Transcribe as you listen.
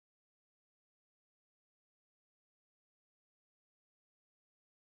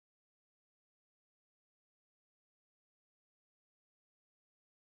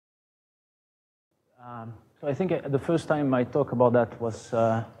So I think the first time I talked about that was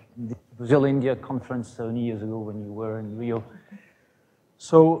the Brazil-India conference 7 years ago when you were in Rio.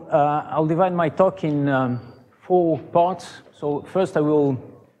 So I'll divide my talk in 4 parts. So first I will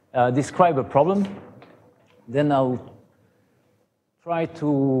describe a problem. Then I'll try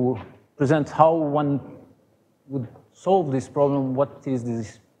to present how one would solve this problem, what is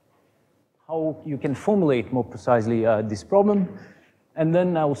this, how you can formulate more precisely this problem. And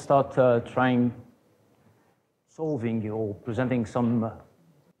then I'll start trying solving or presenting some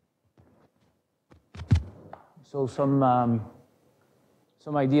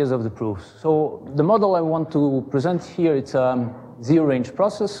ideas of the proofs. So the model I want to present here, it's a zero-range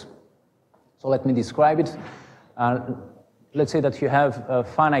process. So let me describe it. Let's say that you have a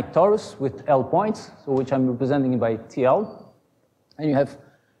finite torus with L points, so which I'm representing by TL, and you have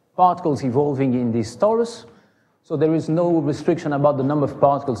particles evolving in this torus. So there is no restriction about the number of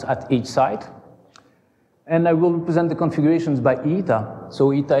particles at each side. And I will represent the configurations by eta.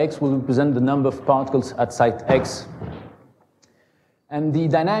 So eta x will represent the number of particles at site x. And the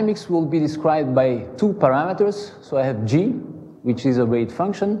dynamics will be described by 2 parameters. So I have g, which is a rate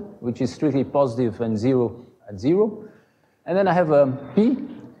function, which is strictly positive and 0 at 0. And then I have a p,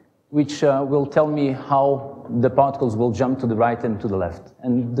 which will tell me how the particles will jump to the right and to the left.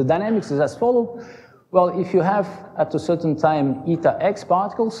 And the dynamics is as follows. Well, if you have at a certain time eta x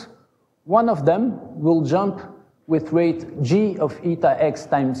particles, one of them will jump with rate g of eta x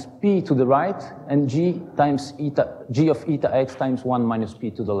times p to the right, and g of eta x times 1 minus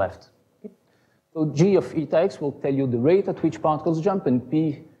p to the left. So g of eta x will tell you the rate at which particles jump, and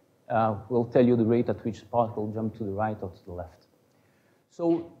p will tell you the rate at which particles jump to the right or to the left.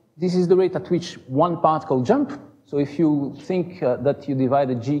 So this is the rate at which one particle jumps. So if you think that you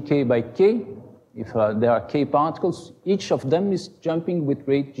divided gk by k, if there are k particles, each of them is jumping with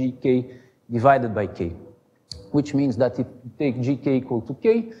rate gk divided by k, which means that if you take gk equal to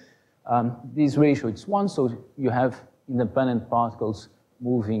k, this ratio is 1, so you have independent particles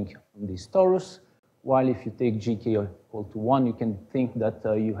moving on this torus, while if you take gk equal to 1, you can think that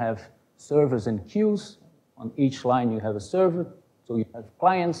you have servers and queues. On each line you have a server, so you have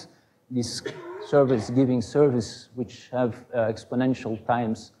clients. This server is giving service which have exponential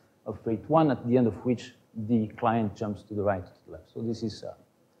times of rate 1, at the end of which the client jumps to the right or to the left. So this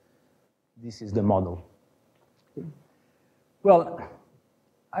is the model. Okay. Well,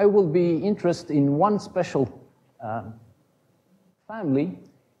 I will be interested in one special family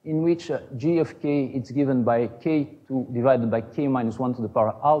in which g of k is given by divided by k minus 1 to the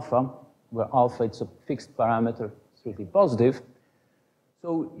power alpha, where alpha is a fixed parameter, strictly positive.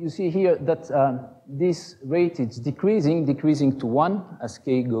 So you see here that this rate is decreasing to 1 as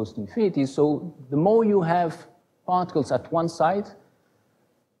k goes to infinity. So the more you have particles at one side,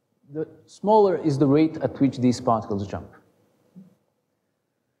 the smaller is the rate at which these particles jump.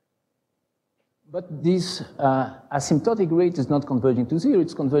 But this asymptotic rate is not converging to 0,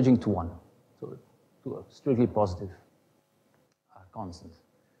 it's converging to 1, so to a strictly positive constant.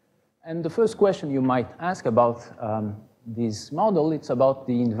 And the first question you might ask about this model, it's about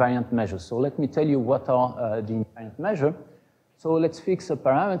the invariant measures. So let me tell you what are the invariant measures. So let's fix a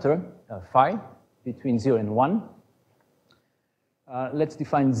parameter, phi, between 0 and 1. Let's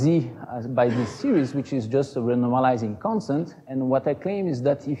define z by this series, which is just a renormalizing constant. And what I claim is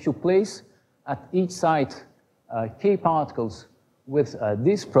that if you place at each side k particles with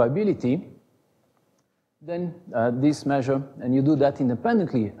this probability, then this measure, and you do that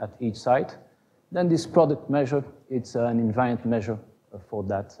independently at each side, then this product measure, it's an invariant measure for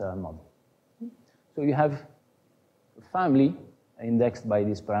that model. So you have a family indexed by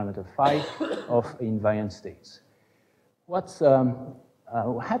this parameter phi of invariant states. What's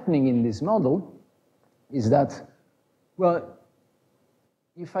happening in this model is that, well,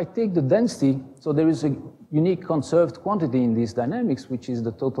 if I take the density, so there is a unique conserved quantity in these dynamics, which is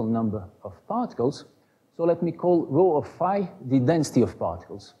the total number of particles. So let me call rho of phi the density of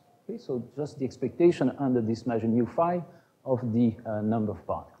particles. Okay, so just the expectation under this measure mu phi of the number of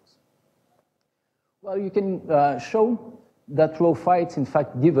particles. Well, you can show that rho phi is in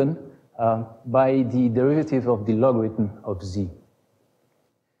fact given by the derivative of the logarithm of z.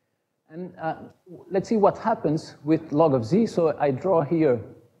 And let's see what happens with log of z. So I draw here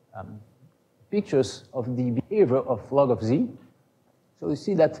pictures of the behavior of log of z. So you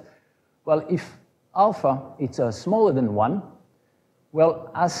see that, well, if alpha it's smaller than 1,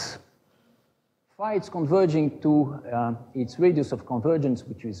 well, as phi is converging to its radius of convergence,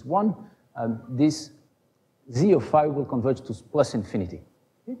 which is 1, this z of phi will converge to plus infinity.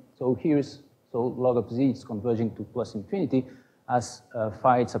 Okay? So log of z is converging to plus infinity as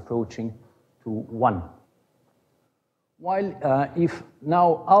phi is approaching to 1. While if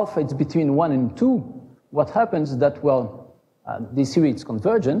now alpha is between 1 and 2, what happens is that, well, this series is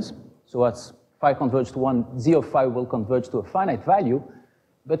convergence, so as phi converges to 1, z of phi will converge to a finite value,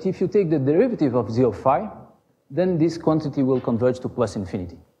 but if you take the derivative of z of phi, then this quantity will converge to plus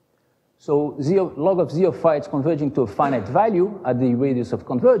infinity. So log of z of phi is converging to a finite value at the radius of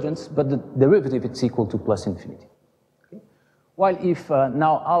convergence, but the derivative is equal to plus infinity. Okay? While if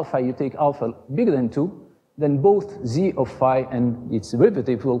now alpha, you take alpha bigger than 2, then both z of phi and its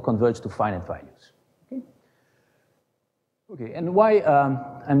derivative will converge to finite values. Okay, okay, and why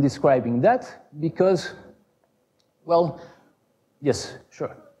I'm describing that? Because, well, yes,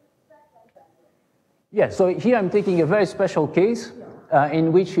 sure. Yeah, so here I'm taking a very special case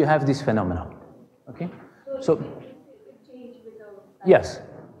in which you have this phenomenon. Okay, so it changed with the yes,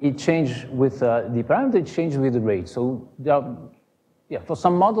 it changed with the parameter, it changed with the rate. So there are, yeah, for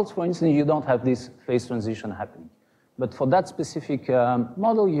some models, for instance, you don't have this phase transition happening. But for that specific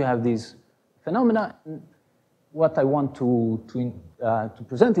model, you have these phenomena. What I want to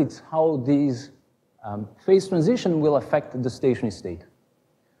present is how these phase transition will affect the stationary state.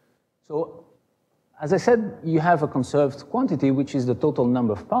 So, as I said, you have a conserved quantity, which is the total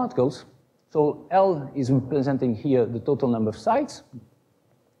number of particles. So L is representing here the total number of sites,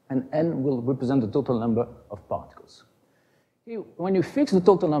 and N will represent the total number of particles. When you fix the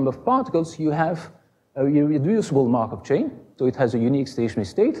total number of particles, you have a irreducible Markov chain, so it has a unique stationary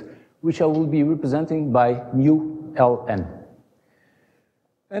state, which I will be representing by mu Ln.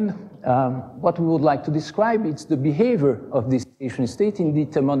 And what we would like to describe is the behavior of this stationary state in the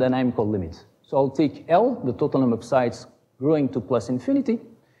thermodynamical limit. So I'll take L, the total number of sites, growing to plus infinity,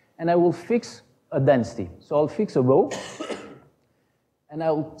 and I will fix a density. So I'll fix a rho, and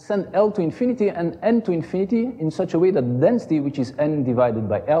I'll send L to infinity and N to infinity in such a way that the density, which is N divided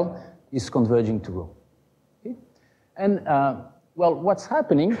by L, is converging to rho. Okay? And, well, what's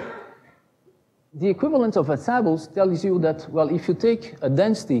happening, the equivalence of ensembles tells you that, well, if you take a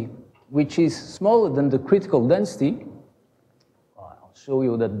density which is smaller than the critical density, I'll show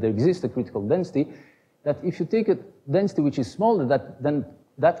you that there exists a critical density, that if you take a density which is smaller than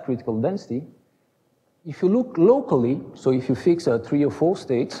that critical density, if you look locally, so if you fix 3 or 4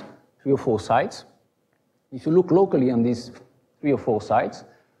 states, 3 or 4 sites, if you look locally on these 3 or 4 sites,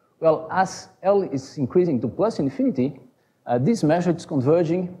 well, as L is increasing to plus infinity, this measure is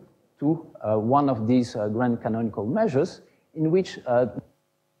converging to one of these grand canonical measures in which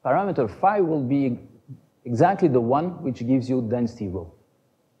parameter phi will be exactly the one which gives you density rho.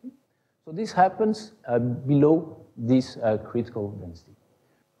 So this happens below this critical density.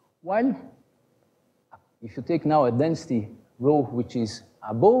 While if you take now a density rho which is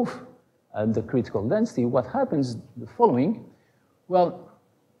above the critical density, what happens the following? Well,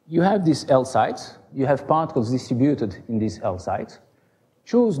 you have these L sites, you have particles distributed in these L sites.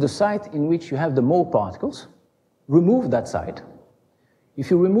 Choose the site in which you have the more particles, remove that site. If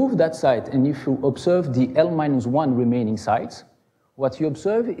you remove that site and if you observe the L-1 remaining sites, what you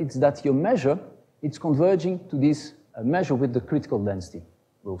observe is that your measure is converging to this measure with the critical density,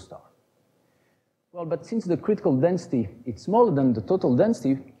 rho star. Well, but since the critical density is smaller than the total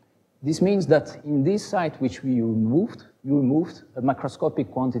density, this means that in this site which you removed a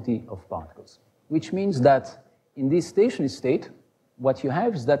macroscopic quantity of particles, which means that in this stationary state, what you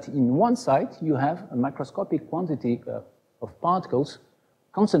have is that in one site, you have a macroscopic quantity of particles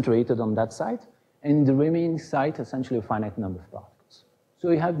concentrated on that site, and in the remaining site, essentially a finite number of particles. So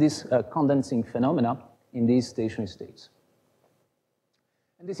you have this condensing phenomena in these stationary states.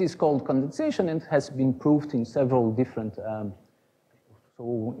 And this is called condensation and has been proved in several different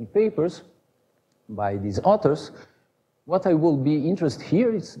papers by these authors. What I will be interested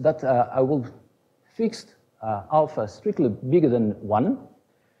here is that I will fix alpha strictly bigger than 1.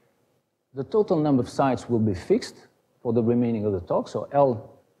 The total number of sites will be fixed for the remaining of the talk. So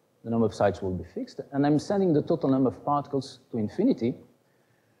L, the number of sites will be fixed. And I'm sending the total number of particles to infinity.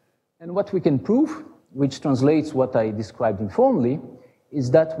 And what we can prove, which translates what I described informally,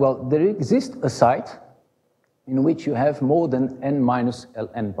 is that, well, there exists a site in which you have more than n minus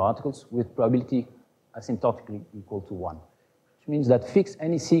Ln particles with probability asymptotically equal to 1. Which means that fix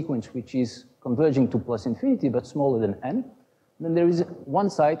any sequence which is converging to plus infinity but smaller than n, then there is one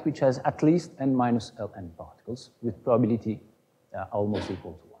site which has at least n minus Ln particles with probability almost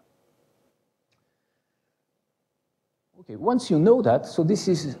equal to 1. Okay, once you know that, so this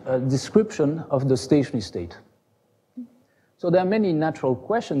is a description of the stationary state. So there are many natural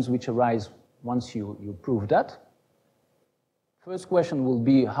questions which arise once you prove that. First question will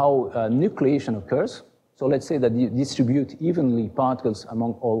be how nucleation occurs. So let's say that you distribute evenly particles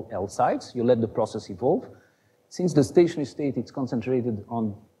among all L sites. You let the process evolve. Since the stationary state is concentrated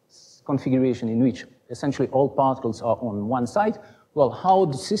on configuration in which essentially all particles are on one side, well, how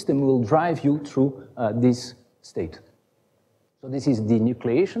the system will drive you through this state. So this is the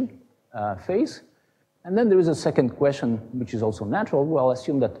nucleation phase. And then there is a second question, which is also natural. Well,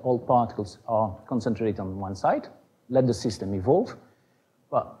 assume that all particles are concentrated on one side. Let the system evolve.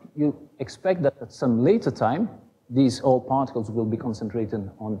 But you expect that at some later time, these all particles will be concentrated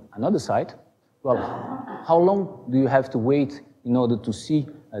on another side. Well, how long do you have to wait in order to see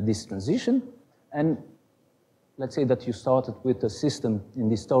this transition? And let's say that you started with a system in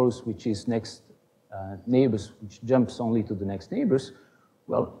this torus, which is next neighbors, which jumps only to the next neighbors.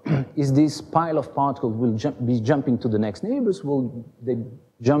 Well, is this pile of particles will be jumping to the next neighbors? Will they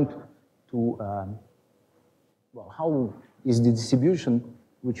jump to, well, how is the distribution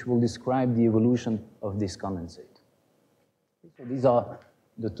which will describe the evolution of this condensate? So these are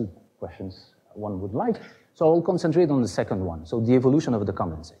the two questions one would like. So I'll concentrate on the second one, so the evolution of the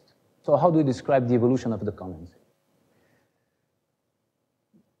condensate. So how do you describe the evolution of the condensate?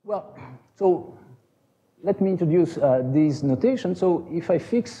 Well, so let me introduce these notations. So if I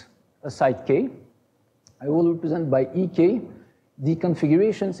fix a site K, I will represent by EK the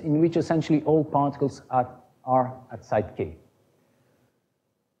configurations in which essentially all particles are at site K.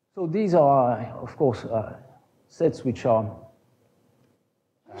 So these are, of course, sets which have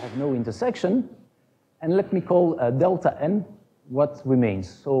no intersection. And let me call delta n what remains.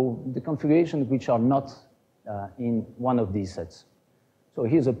 So the configurations which are not in one of these sets. So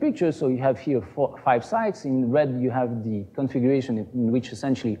here's a picture. So you have here 5 sites. In red, you have the configuration in which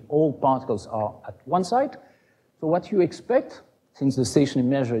essentially all particles are at one side. So what you expect, since the stationary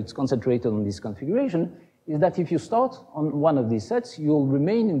measure is concentrated on this configuration, is that if you start on one of these sets, you'll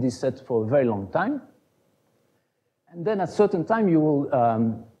remain in this set for a very long time. And then at a certain time, you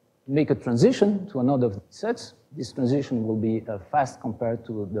will make a transition to another of these sets. This transition will be fast compared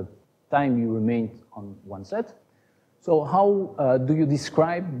to the time you remained on one set. So how do you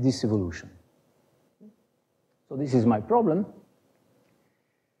describe this evolution? So this is my problem.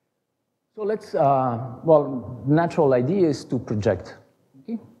 So let's, well, the natural idea is to project.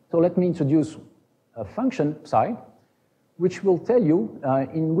 Okay? So let me introduce a function, psi, which will tell you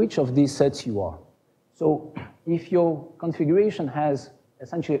in which of these sets you are. So if your configuration has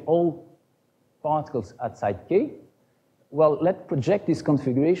essentially all particles at site K, well, let's project this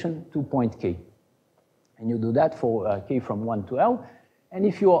configuration to point K. And you do that for K from 1 to L. And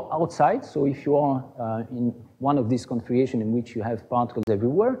if you are outside, so if you are in one of these configurations in which you have particles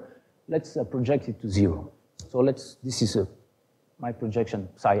everywhere, let's project it to 0. So this is my projection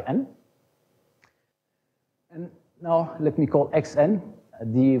psi n. And now let me call xn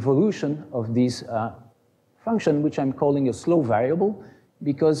the evolution of this function, which I'm calling a slow variable,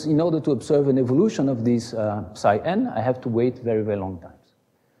 because in order to observe an evolution of this psi n, I have to wait very, very long times.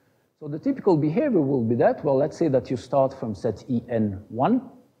 So the typical behavior will be that, well, let's say that you start from set En1,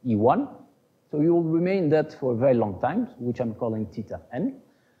 E1, so you will remain that for a very long time, which I'm calling theta n.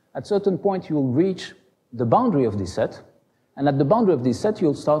 At a certain point, you will reach the boundary of this set, and at the boundary of this set,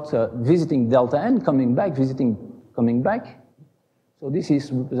 you'll start visiting delta n, coming back, visiting, coming back. So this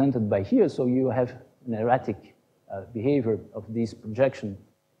is represented by here, so you have an erratic behavior of this projection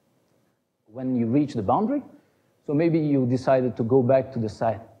when you reach the boundary. So maybe you decided to go back to the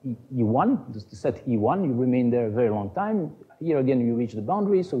site E1, the set E1, you remain there a very long time. Here again, you reach the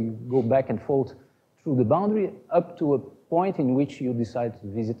boundary, so you go back and forth through the boundary up to a point in which you decide to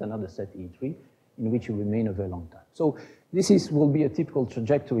visit another set E3, in which you remain a very long time. So this will be a typical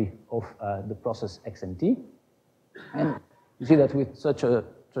trajectory of the process xnt. And you see that with such a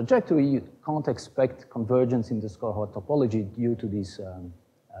trajectory, you can't expect convergence in the Score-Hart topology due to this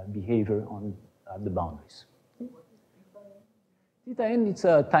behavior on the boundaries. Theta n, it's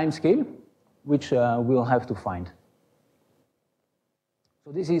a time scale, which we'll have to find.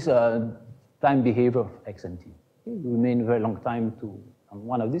 So this is a time behavior of xnt. Okay? You remain a very long time on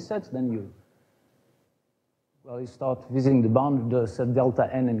one of these sets, then you start visiting the boundary, the set delta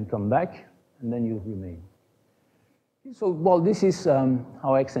n, and come back, and then you remain. Okay, so, well, this is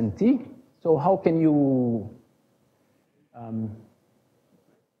how xnt. So how can you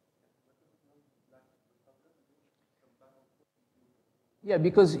yeah,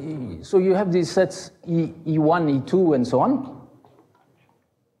 because so you have these sets E1, E2, and so on.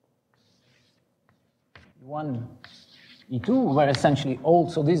 E1, E2, where essentially all,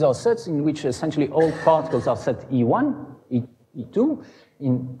 so these are sets in which essentially all particles are set E1, E2,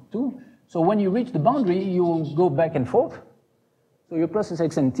 in 2. So when you reach the boundary, you will go back and forth. So your process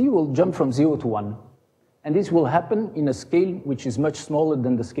xnt will jump from 0 to 1. And this will happen in a scale which is much smaller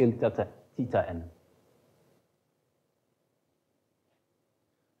than the scale theta n.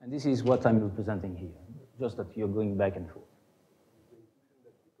 And this is what I'm representing here, just that you're going back and forth.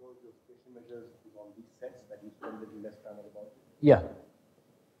 Because your spatial measures is on these sets that you spend a little less time on the boundary? Yeah,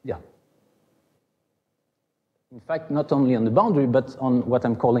 yeah. In fact, not only on the boundary, but on what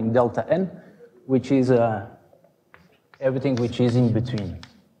I'm calling delta n, which is everything which is in between.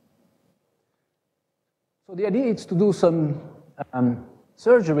 So the idea is to do some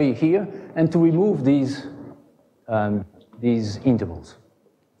surgery here and to remove these intervals.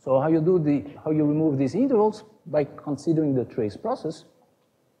 So how you remove these intervals? By considering the trace process.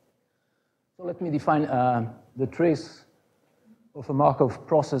 So let me define the trace of a Markov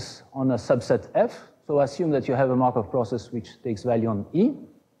process on a subset F. So assume that you have a Markov process which takes value on E.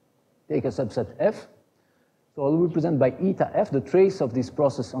 Take a subset F. So I'll represent by eta F the trace of this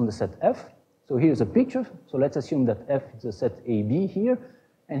process on the set F. So here's a picture. So let's assume that F is a set AB here,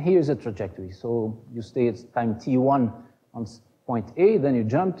 and here's a trajectory. So you stay at time t1 on point A, then you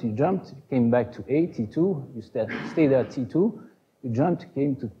jumped, you came back to A, t2, you stay there at t2, you jumped,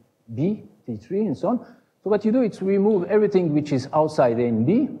 came to B, t3, and so on. So what you do is remove everything which is outside A and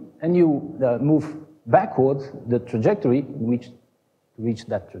B, and you move backward the trajectory in which to reach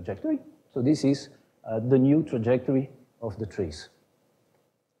that trajectory. So this is the new trajectory of the trace.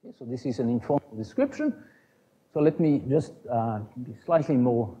 Okay, so this is an informal description. So let me just be slightly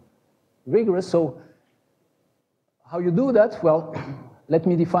more rigorous. So how you do that? Well, let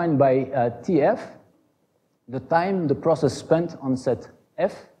me define by TF the time the process spent on set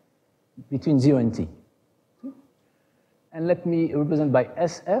F between 0 and t. And let me represent by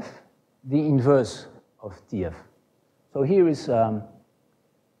SF the inverse of TF. So here is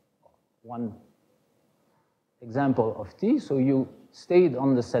one example of t. So you stayed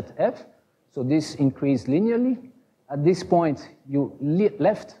on the set F. So this increased linearly. At this point, you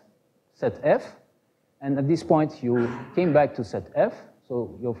left set F. And at this point, you came back to set F.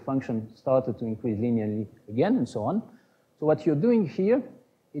 So your function started to increase linearly again, and so on. So what you're doing here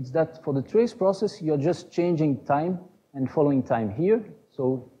is that for the trace process, you're just changing time and following time here.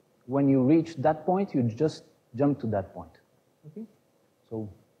 So when you reach that point, you just jump to that point. Okay? So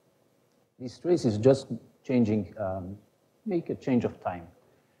this trace is just changing, make a change of time.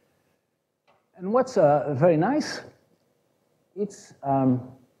 And what's very nice, it's,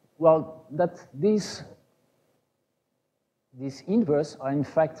 well, that these inverse are in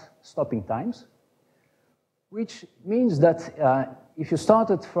fact stopping times, which means that if you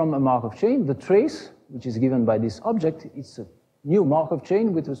started from a Markov chain, the trace, which is given by this object, it's a new Markov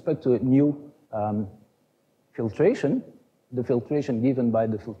chain with respect to a new filtration, the filtration given by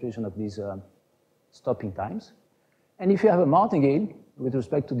the filtration of these stopping times. And if you have a martingale with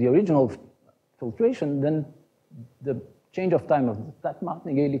respect to the original filtration, then the change of time of that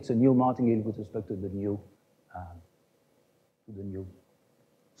martingale, it's a new martingale with respect to the new.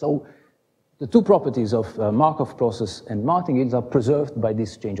 So the two properties of Markov process and martingales are preserved by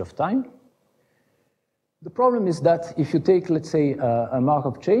this change of time. The problem is that if you take, let's say, a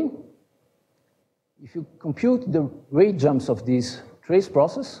Markov chain, if you compute the rate jumps of this trace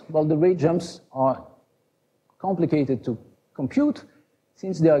process, well, the rate jumps are complicated to compute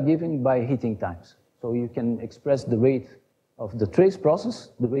since they are given by heating times. So you can express the rate of the trace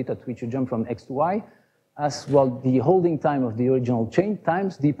process, the rate at which you jump from x to y, as well the holding time of the original chain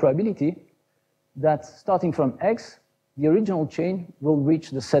times the probability that starting from x, the original chain will reach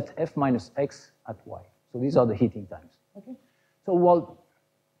the set f minus x at y. So these are the heating times. Okay? So well,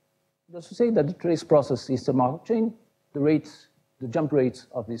 just to say that the trace process is a Markov chain, the jump rates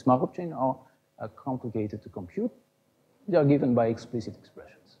of this Markov chain are complicated to compute. They are given by explicit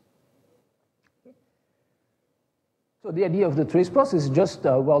expressions. Okay? So the idea of the trace process is just,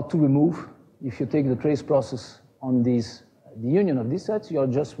 well, to remove, if you take the trace process on these, the union of these sets, you are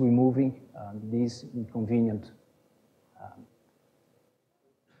just removing these inconvenient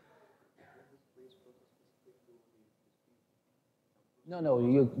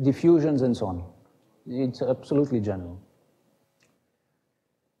No, diffusions and so on. It's absolutely general.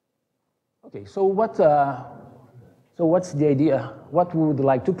 Okay, so what's the idea? What we would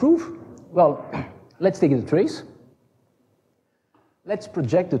like to prove? Well, let's take the trace. Let's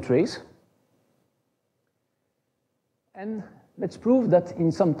project the trace. And let's prove that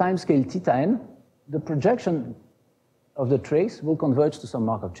in some time scale theta n, the projection of the trace will converge to some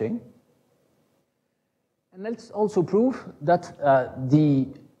Markov chain. And let's also prove that the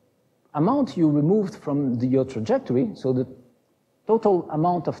amount you removed from your trajectory, so the total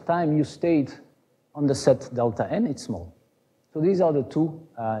amount of time you stayed on the set delta n, it's small. So these are the two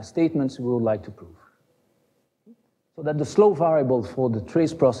statements we would like to prove. so that the slow variable for the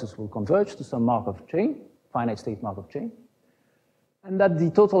trace process will converge to some Markov chain, finite state Markov chain, and that the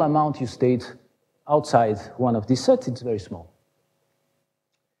total amount you state outside one of these sets is very small.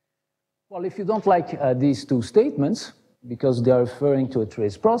 Well, if you don't like these two statements, because they are referring to a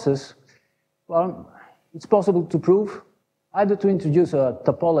trace process, well, it's possible to prove either to introduce a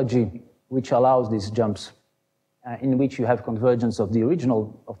topology which allows these jumps in which you have convergence of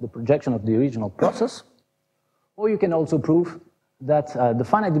the projection of the original process, or you can also prove that the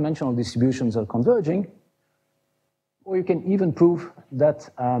finite dimensional distributions are converging, or you can even prove that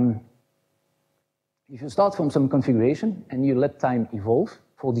if you start from some configuration and you let time evolve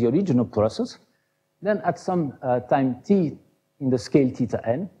for the original process, then at some time t in the scale theta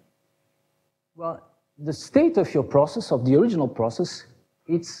n, well, the state of your process, of the original process,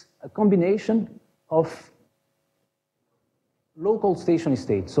 it's a combination of local stationary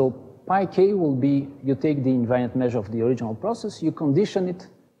states. So pi k will be, you take the invariant measure of the original process, you condition it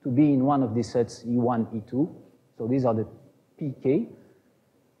to be in one of these sets E1, E2. So these are the pk.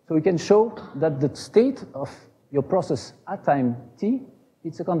 So we can show that the state of your process at time t,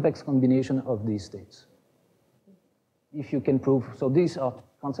 it's a convex combination of these states. If you can prove, so these are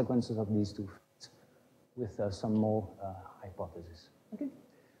consequences of these two facts with some more hypotheses. Okay?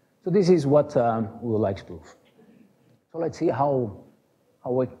 So this is what we would like to prove. So let's see how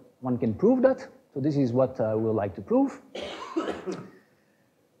one can prove that. So this is what we would like to prove.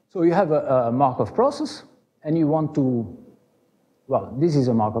 So you have a Markov process, and you want to, well, this is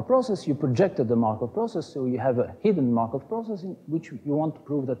a Markov process. You projected the Markov process, so you have a hidden Markov process in which you want to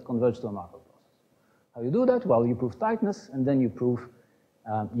prove that converges to a Markov process. How you do that? Well, you prove tightness, and then you prove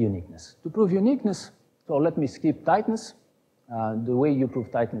uniqueness. To prove uniqueness, so let me skip tightness. The way you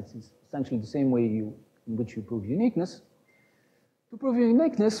prove tightness is essentially the same way in which you prove uniqueness. To prove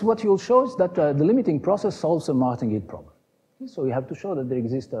uniqueness, what you'll show is that the limiting process solves a martingale problem. Okay, so you have to show that there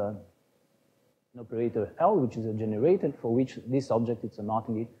exists an operator L, which is a generator for which this object is a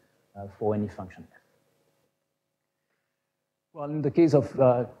martingale for any function f. Well, in the case of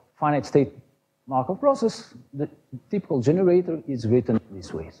finite state Markov process, the typical generator is written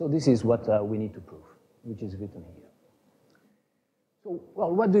this way. So this is what we need to prove, which is written here. So,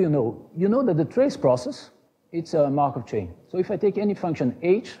 well, what do you know? You know that the trace process, it's a Markov chain. So if I take any function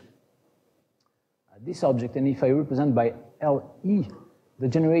h, this object, and if I represent by LE the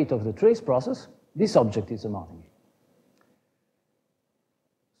generator of the trace process, this object is a martingale.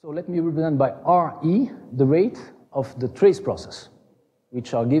 So let me represent by RE the rate of the trace process,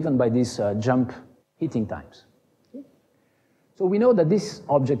 which are given by these jump heating times. Okay? So we know that this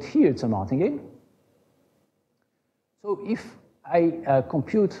object here, it's a martingale. So if I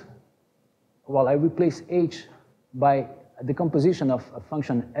compute, well, I replace h by the composition of a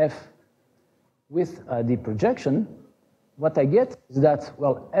function f with the projection, what I get is that,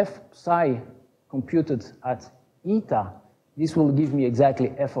 well, f psi computed at eta, this will give me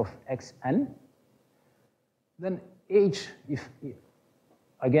exactly f of xn. Then h, if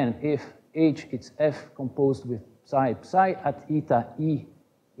h, it's f composed with psi at eta e,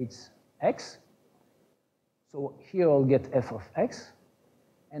 it's x. So here I'll get f of x.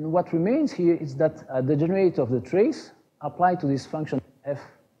 And what remains here is that the generator of the trace applied to this function f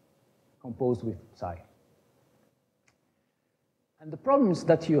composed with psi. And the problem is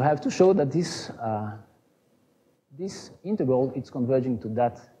that you have to show that this integral is converging to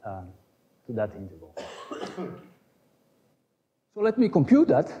that integral. So let me compute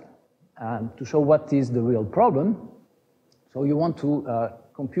that to show what is the real problem. So you want to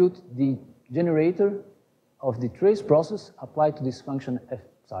compute the generator of the trace process applied to this function f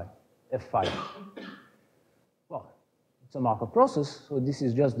phi. Well, it's a Markov process, so this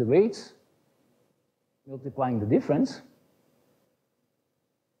is just the rates multiplying the difference.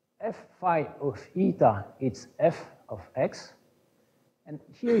 F phi of eta, it's f of x. And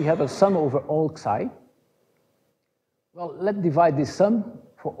here you have a sum over all xi. Well, let's divide this sum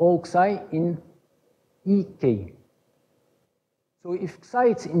for all xi in ek. So if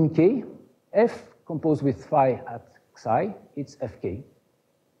xi is in k, f composed with phi at xi, it's fk.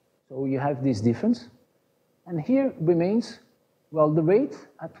 So you have this difference. And here remains, well, the rate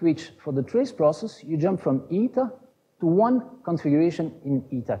at which, for the trace process, you jump from eta to one configuration in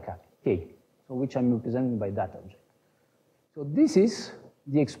eta k, so which I'm representing by that object. So this is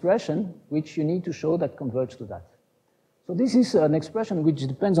the expression which you need to show that converges to that. So this is an expression which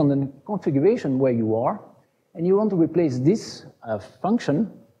depends on the configuration where you are, and you want to replace this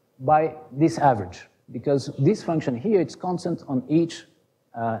function by this average, because this function here, it's constant on each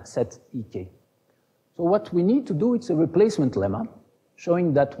set ek. So what we need to do, it's a replacement lemma,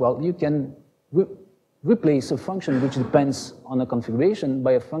 showing that, well, you can replace a function which depends on a configuration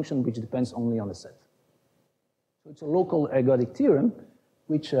by a function which depends only on a set. So it's a local ergodic theorem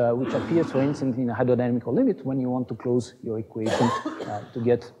which appears, for instance, in a hydrodynamical limit when you want to close your equation to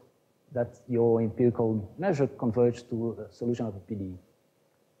get that your empirical measure converges to a solution of a PDE.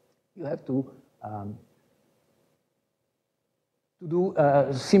 You have to do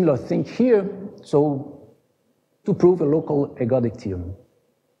a similar thing here, so to prove a local ergodic theorem.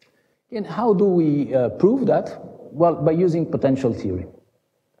 And how do we prove that? Well, by using potential theory.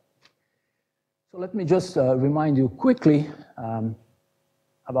 So let me just remind you quickly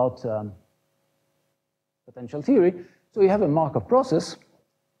about potential theory. So you have a Markov process.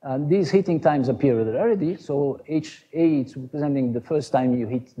 These hitting times appear already. So HA is representing the first time you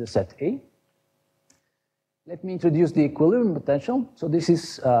hit the set A. Let me introduce the equilibrium potential. So this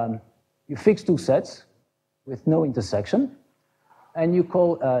is, you fix two sets with no intersection, and you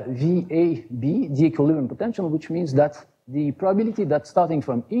call VAB the equilibrium potential, which means that the probability that starting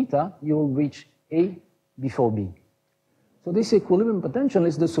from eta, you will reach A before B. So this equilibrium potential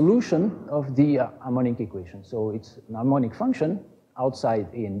is the solution of the harmonic equation. So it's an harmonic function outside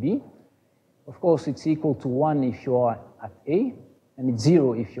A and B. Of course, it's equal to 1 if you are at A, and it's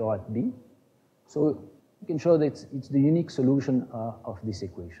 0 if you are at B. So you can show that it's the unique solution of this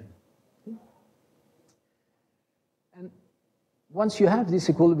equation. And once you have this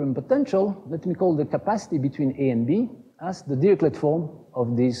equilibrium potential, let me call the capacity between A and B as the Dirichlet form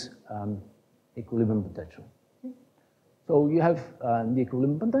of this equilibrium potential. So you have the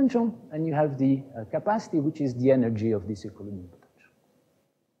equilibrium potential, and you have the capacity, which is the energy of this equilibrium potential.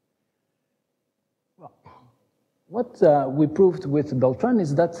 Well, what we proved with Beltran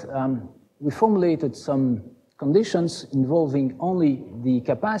is that we formulated some conditions involving only the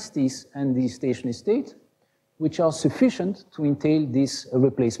capacities and the stationary state, which are sufficient to entail this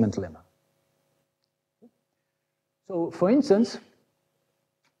replacement lemma. So, for instance,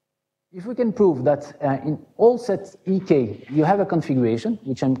 if we can prove that in all sets Ek, you have a configuration,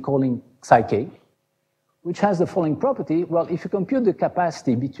 which I'm calling psi k, which has the following property. Well, if you compute the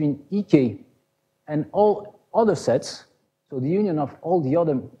capacity between Ek and all other sets, so the union of all the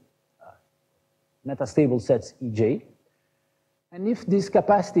other metastable sets Ej, and if this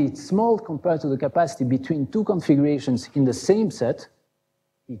capacity is small compared to the capacity between two configurations in the same set,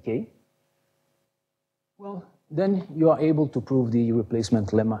 Ek, well, then you are able to prove the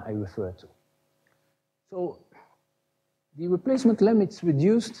replacement lemma I referred to. So the replacement lemma is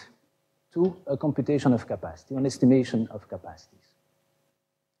reduced to a computation of capacity, an estimation of capacities.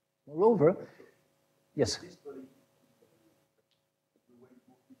 Moreover, yes?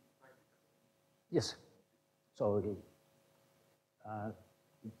 Yes. So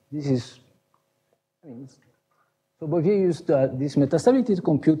this is, so Bouvier used this metastability to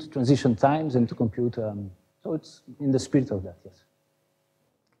compute transition times and to compute, so it's in the spirit of that, yes.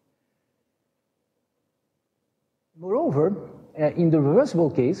 Moreover, in the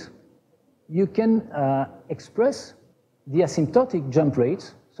reversible case, you can express the asymptotic jump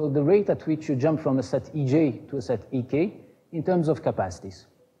rate, so the rate at which you jump from a set Ej to a set Ek, in terms of capacities.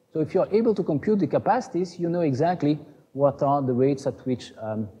 So if you're able to compute the capacities, you know exactly what are the rates at which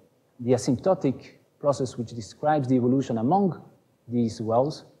the asymptotic process which describes the evolution among these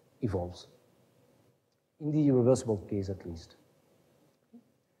wells evolves. In the reversible case, at least.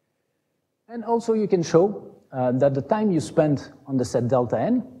 And also you can show that the time you spend on the set delta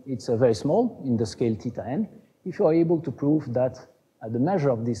n, it's very small in the scale theta n, if you are able to prove that the measure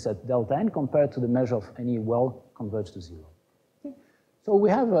of this set delta n compared to the measure of any well converges to 0. Okay? So we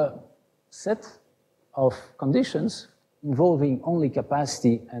have a set of conditions involving only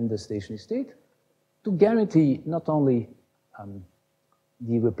capacity and the stationary state to guarantee not only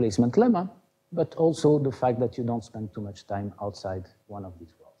the replacement lemma, but also the fact that you don't spend too much time outside one of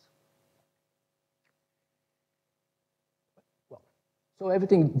these wells. Well, so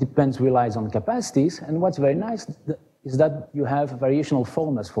everything relies on capacities, and what's very nice is that you have variational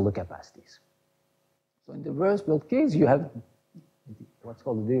formulas for the capacities. So in the reversible case, you have what's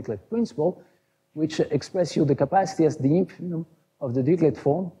called the Dirichlet principle, which expresses you the capacity as the infimum of the Dirichlet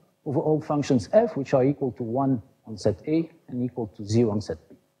form over all functions f, which are equal to 1 on set A and equal to 0 on set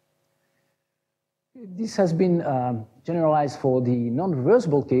B. This has been generalized for the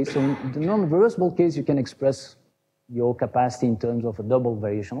non-reversible case. So in the non-reversible case, you can express your capacity in terms of a double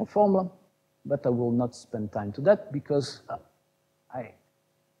variational formula, but I will not spend time to that because I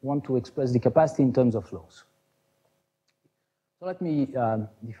want to express the capacity in terms of flows. So let me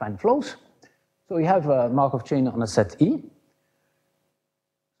define flows. So we have a Markov chain on a set E.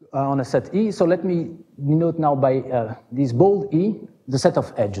 So let me denote now by this bold E the set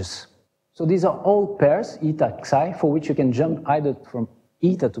of edges. So these are all pairs, eta, xi, for which you can jump either from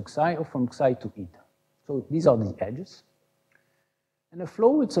eta to xi or from xi to eta. So these are the edges. And a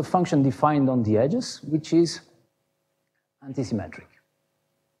flow, it's a function defined on the edges, which is antisymmetric.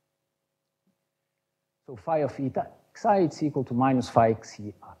 So phi of eta xi, it's equal to minus phi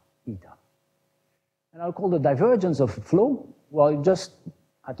xi eta. And I'll call the divergence of a flow, well, just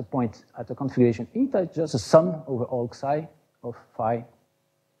at a point, at a configuration eta, it's just a sum over all xi of phi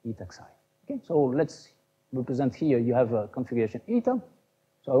eta xi. Okay, so let's represent here, you have a configuration eta.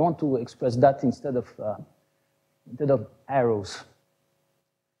 So I want to express that instead of arrows.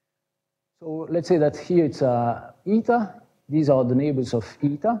 So let's say that here it's eta. These are the neighbors of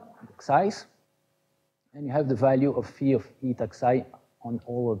eta, xi's. And you have the value of phi of eta xi on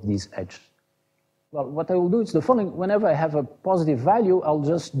all of these edges. Well, what I will do is the following. Whenever I have a positive value, I'll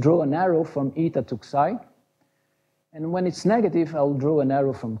just draw an arrow from eta to xi. And when it's negative, I'll draw an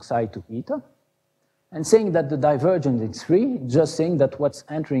arrow from xi to eta. And saying that the divergence is free, just saying that what's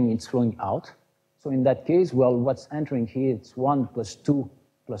entering is flowing out. So in that case, well, what's entering here, it's 1 plus 2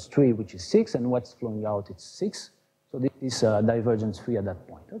 plus 3, which is 6, and what's flowing out, it's 6. So this is divergence free at that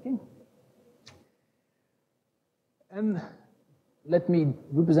point, okay? And let me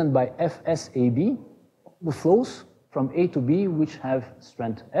represent by FSAB the flows from A to B which have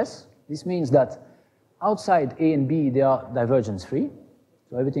strength S. This means that outside A and B, they are divergence free.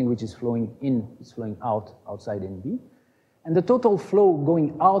 So everything which is flowing in is flowing out outside A and B. And the total flow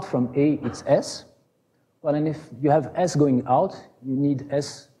going out from A, it's S. Well, and if you have S going out, you need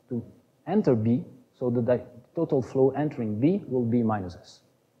S to enter B. So the total flow entering B will be minus S.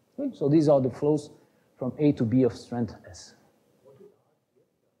 Okay? So these are the flows from A to B of strength S.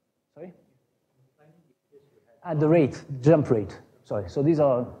 Sorry? At the rate, jump rate. Sorry, so these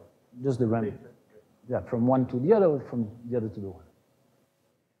are just the ramp. Yeah, from one to the other, from the other to the one.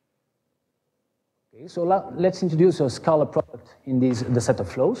 Okay, so let's introduce a scalar product in the set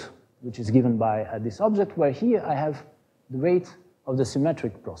of flows, which is given by this object, where here I have the rate of the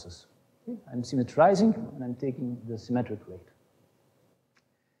symmetric process. Okay? I'm symmetrizing, and I'm taking the symmetric rate.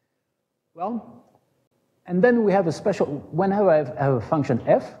 Well, and then we have a special, whenever I have a function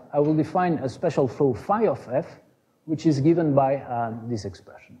f, I will define a special flow phi of f, which is given by this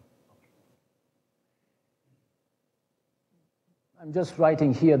expression. I'm just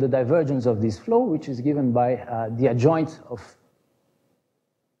writing here the divergence of this flow, which is given by the adjoint of,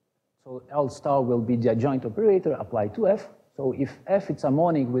 so L star will be the adjoint operator applied to f. So if f is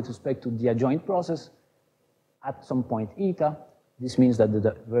harmonic with respect to the adjoint process at some point eta, this means that the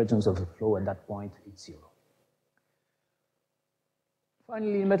divergence of the flow at that point is 0.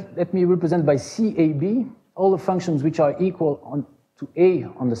 Finally, let me represent by CAB all the functions which are equal to A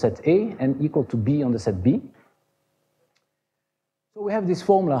on the set A and equal to B on the set B. So we have this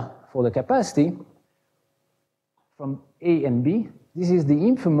formula for the capacity from A and B. This is the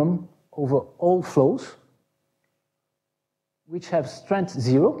infimum over all flows which have strength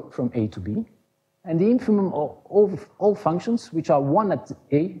 0 from A to B, and the infimum of all functions which are 1 at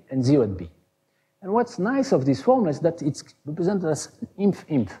A and 0 at B. And what's nice of this formula is that it's represented as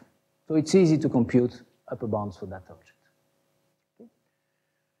inf. So it's easy to compute upper bounds for that object. Okay.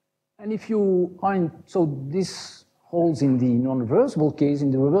 And if you find, so this holds in the non-reversible case. In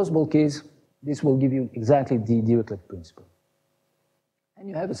the reversible case, this will give you exactly the Dirichlet principle. And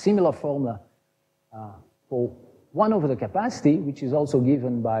you have a similar formula for 1 over the capacity, which is also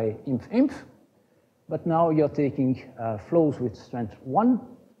given by inf, but now you're taking flows with strength 1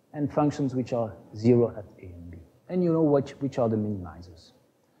 and functions which are 0 at A and B. And you know which are the minimizers.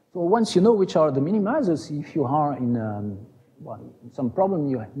 So once you know which are the minimizers, if you are in some problem,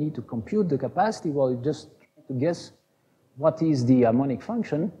 you need to compute the capacity, well, you just try to guess what is the harmonic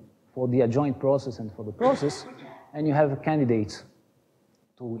function for the adjoint process and for the process, and you have candidates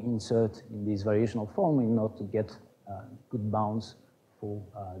to insert in this variational form in order to get good bounds for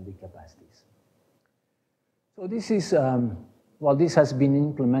the capacities. So this is, well, this has been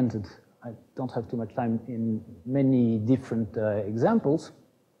implemented, I don't have too much time, in many different examples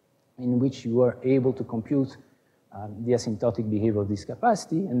in which you are able to compute the asymptotic behavior of this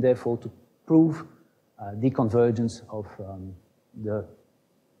capacity and therefore to prove the convergence of the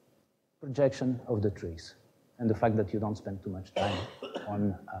projection of the trace and the fact that you don't spend too much time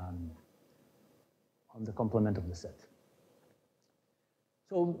on the complement of the set.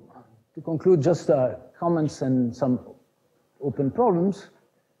 So to conclude, just comments and some open problems.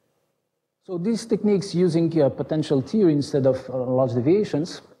 So these techniques using potential theory instead of large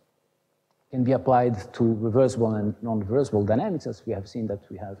deviations can be applied to reversible and non-reversible dynamics, as we have seen that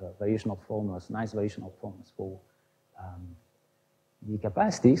we have variational formulas, nice variational formulas for the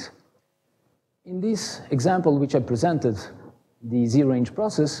capacities. In this example which I presented, the zero-range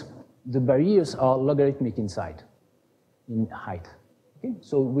process, the barriers are logarithmic in height. Okay?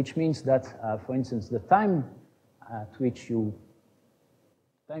 So which means that, for instance, the time at which you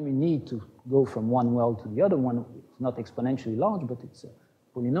need to go from one well to the other one is not exponentially large, but it's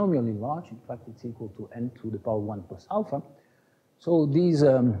polynomially large. In fact, it's equal to n to the power 1 plus alpha. So these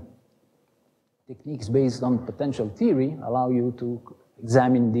techniques based on potential theory allow you to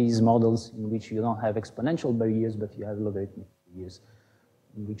examine these models in which you don't have exponential barriers, but you have logarithmic barriers,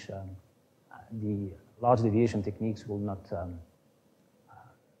 in which the large deviation techniques will not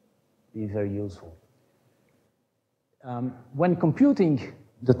be very useful. When computing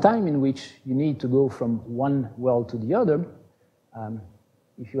the time in which you need to go from one well to the other,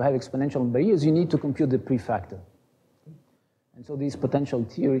 if you have exponential barriers, you need to compute the prefactor. And so this potential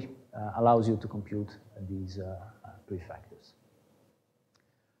theory allows you to compute these prefactors.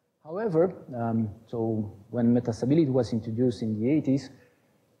 However, so when metastability was introduced in the 80s,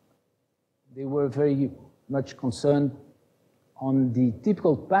 they were very much concerned on the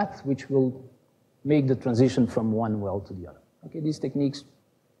typical path which will make the transition from one well to the other. Okay, these techniques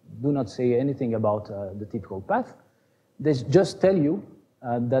do not say anything about the typical path. They just tell you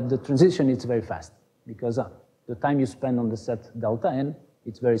that the transition is very fast, because the time you spend on the set delta n,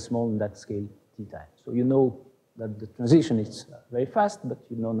 it's very small in that scale theta n. So you know that the transition is very fast, but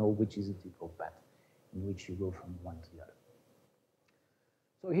you don't know which is the typical path in which you go from one to the other.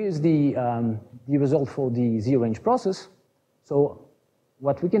 So here's the result for the zero-range process. So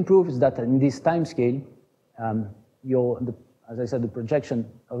what we can prove is that in this time scale, as I said, the projection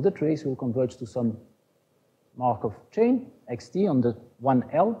of the trace will converge to some Markov chain, xt, on the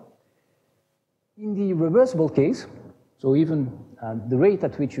 1L. In the reversible case, so even the rate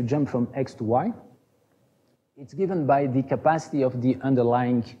at which you jump from x to y, it's given by the capacity of the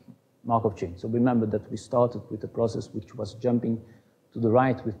underlying Markov chain. So remember that we started with a process which was jumping to the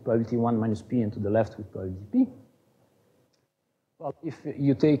right with probability 1 minus p and to the left with probability p. Well, if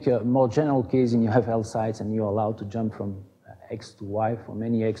you take a more general case and you have L sites and you're allowed to jump from x to y, from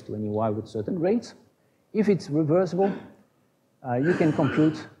any x to any y with certain rates, if it's reversible, you can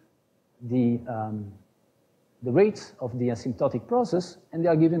compute the rates of the asymptotic process, and they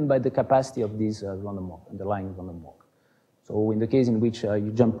are given by the capacity of these random walk, underlying random walk. So in the case in which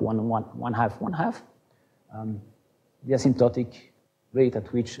you jump one half, the asymptotic rate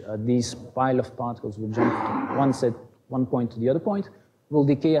at which these pile of particles will jump from one point to the other point will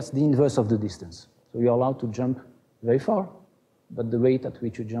decay as the inverse of the distance. So you're allowed to jump very far, but the rate at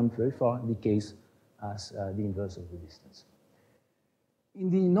which you jump very far decays as the inverse of the distance. In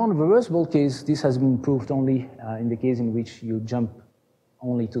the non-reversible case, this has been proved only in the case in which you jump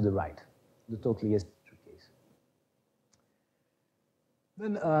only to the right, the totally asymmetric case.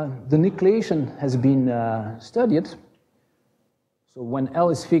 Then the nucleation has been studied. So when L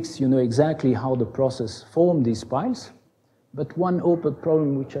is fixed, you know exactly how the process formed these piles. But one open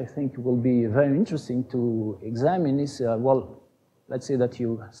problem which I think will be very interesting to examine is, well, let's say that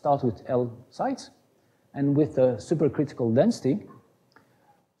you start with L sites and with a supercritical density.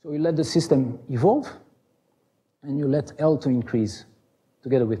 So you let the system evolve and you let L to increase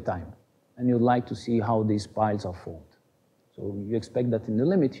together with time. And you'd like to see how these piles are formed. So you expect that in the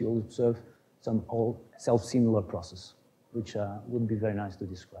limit you'll observe some self-similar process, which would be very nice to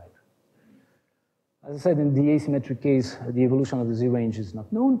describe. As I said, in the asymmetric case, the evolution of the z-range is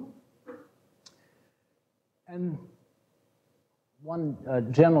not known. And one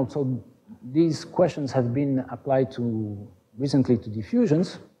general, so these questions have been applied recently to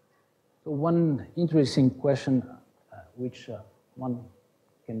diffusions. So one interesting question which one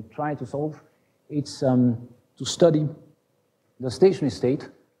can try to solve, it's to study the stationary state.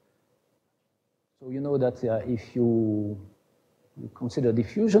 So you know that if you consider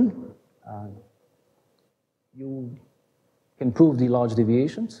diffusion, you can prove the large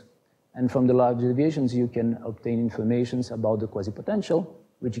deviations, and from the large deviations you can obtain information about the quasipotential,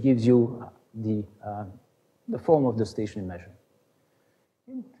 which gives you the form of the stationary measure.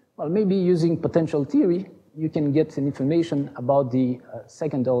 Well, maybe using potential theory, you can get some information about the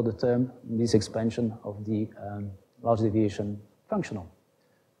second order term in this expansion of the large deviation functional.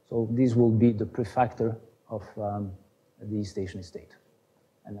 So this will be the prefactor of the stationary state.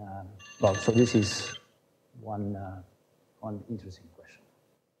 And well, so this is one interesting question.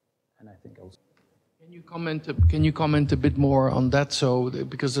 And I think also. Can you comment a bit more on that? So,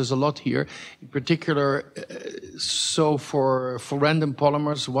 because there's a lot here, in particular, so for random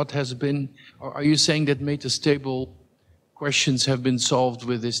polymers, what has been, are you saying that metastable questions have been solved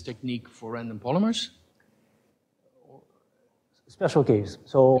with this technique for random polymers? special case.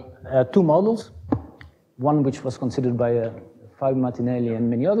 So two models, one which was considered by Fabio Martinelli and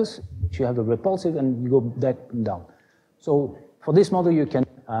many others, which you have a repulsive and you go back and down. So for this model, you can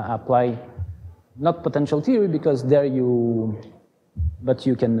apply not potential theory because there but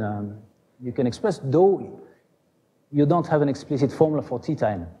you can express, though you don't have an explicit formula for theta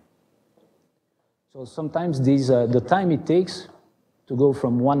n. So sometimes the time it takes to go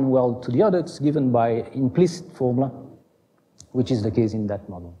from one well to the other is given by implicit formula, which is the case in that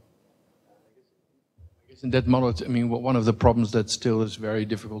model. In that model, I mean, one of the problems that still is very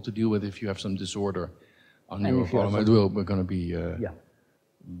difficult to deal with if you have some disorder on your polymer, we're going to be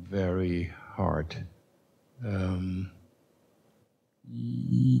very hard.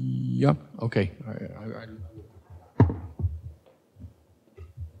 Yeah, okay.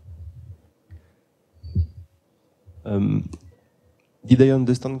 Did I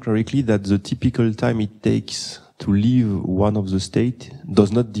understand correctly that the typical time it takes to leave one of the state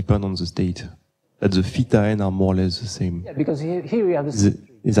does not depend on the state? That the theta n are more or less the same? Yeah, because here you have the symmetry.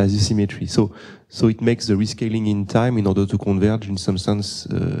 There's a symmetry. So it makes the rescaling in time in order to converge in some sense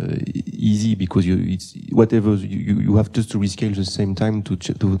easy, because you have just to rescale the same time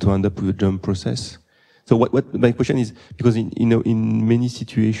to end up with a jump process. So what my question is, because in many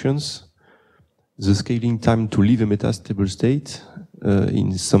situations, the scaling time to leave a metastable state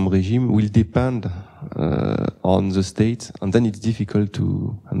in some regime will depend on the state, and then it's difficult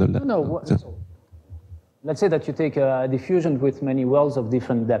to handle that. No, let's say that you take a diffusion with many wells of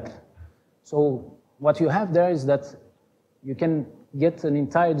different depth. So what you have there is that you can get an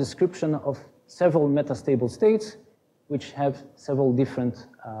entire description of several metastable states which have several different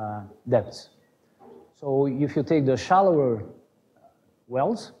depths. So if you take the shallower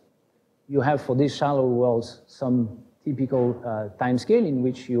wells, you have for these shallow wells some typical time scale in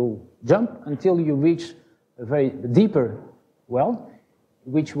which you jump until you reach a very deeper well,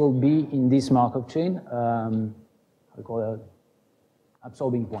 which will be in this Markov chain, we call it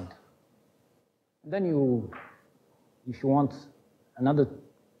absorbing point. And then if you want another,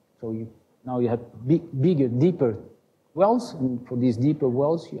 now you have bigger, deeper wells, and for these deeper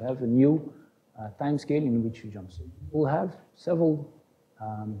wells, you have a new time scale in which you jump. So we'll have several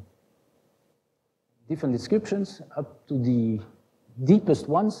different descriptions up to the deepest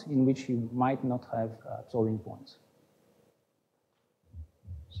ones in which you might not have absorbing points.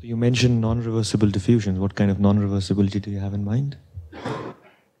 So you mentioned non-reversible diffusions. What kind of non-reversibility do you have in mind?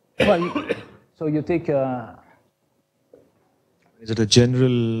 Well, so you take Is it a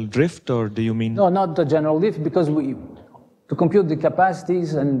general drift, or do you mean? No, not the general drift, because to compute the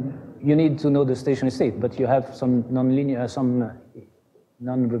capacities, and you need to know the stationary state, but you have some non-linear, some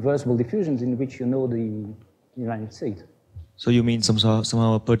non-reversible diffusions in which you know the invariant state. So you mean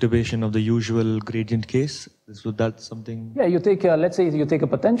somehow a perturbation of the usual gradient case? So that's something? Yeah, you take, let's say you take a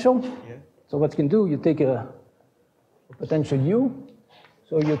potential. Yeah. So what you can do, you take a potential U.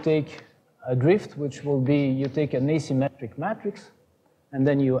 So you take a drift, which will be, you take an asymmetric matrix, and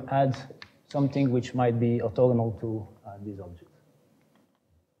then you add something which might be orthogonal to this object.